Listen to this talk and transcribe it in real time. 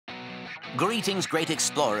Greetings, great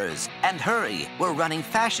explorers, and hurry, we're running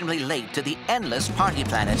fashionably late to the endless party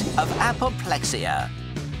planet of Appoplexia,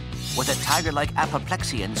 where the tiger-like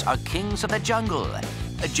Appoplexians are kings of the jungle.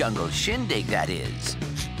 A jungle shindig, that is.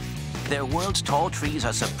 Their world's tall trees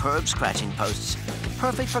are superb scratching posts,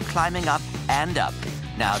 perfect for climbing up and up.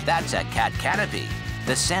 Now that's a cat canopy.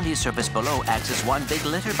 The sandy surface below acts as one big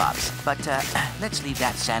litter box, but let's leave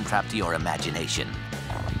that sand trap to your imagination.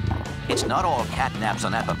 It's not all catnaps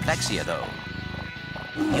on Appoplexia, though.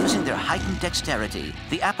 Using their heightened dexterity,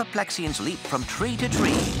 the Appoplexians leap from tree to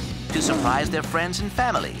tree to surprise their friends and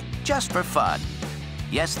family, just for fun.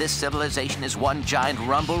 Yes, this civilization is one giant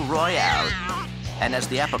rumble royale. And as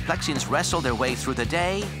the Appoplexians wrestle their way through the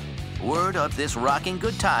day, word of this rocking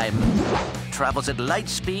good time travels at light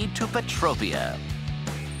speed to Petropia.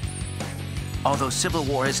 Although civil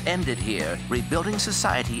war has ended here, rebuilding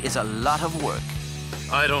society is a lot of work.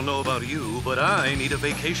 I don't know about you, but I need a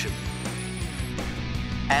vacation.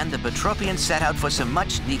 And the Petropians set out for some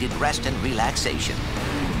much-needed rest and relaxation.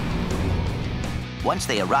 Once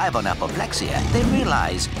they arrive on Appoplexia, they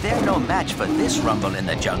realize they're no match for this rumble in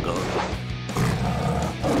the jungle.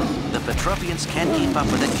 The Petropians can't keep up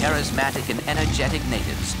with the charismatic and energetic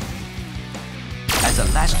natives. As a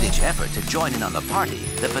last-ditch effort to join in on the party,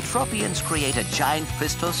 the Petropians create a giant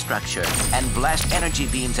crystal structure and blast energy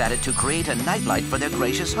beams at it to create a nightlight for their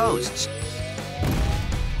gracious hosts.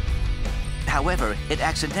 However, it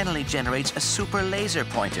accidentally generates a super laser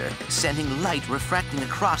pointer, sending light refracting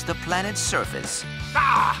across the planet's surface.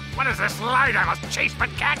 Ah! What is this light I must chase but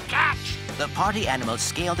can't catch? The party animals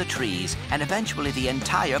scale the trees and eventually the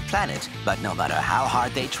entire planet, but no matter how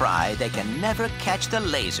hard they try, they can never catch the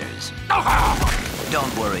lasers.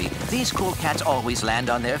 Don't worry, these cool cats always land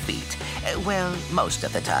on their feet. Well, most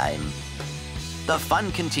of the time. The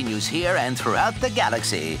fun continues here and throughout the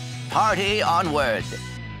galaxy. Party onward!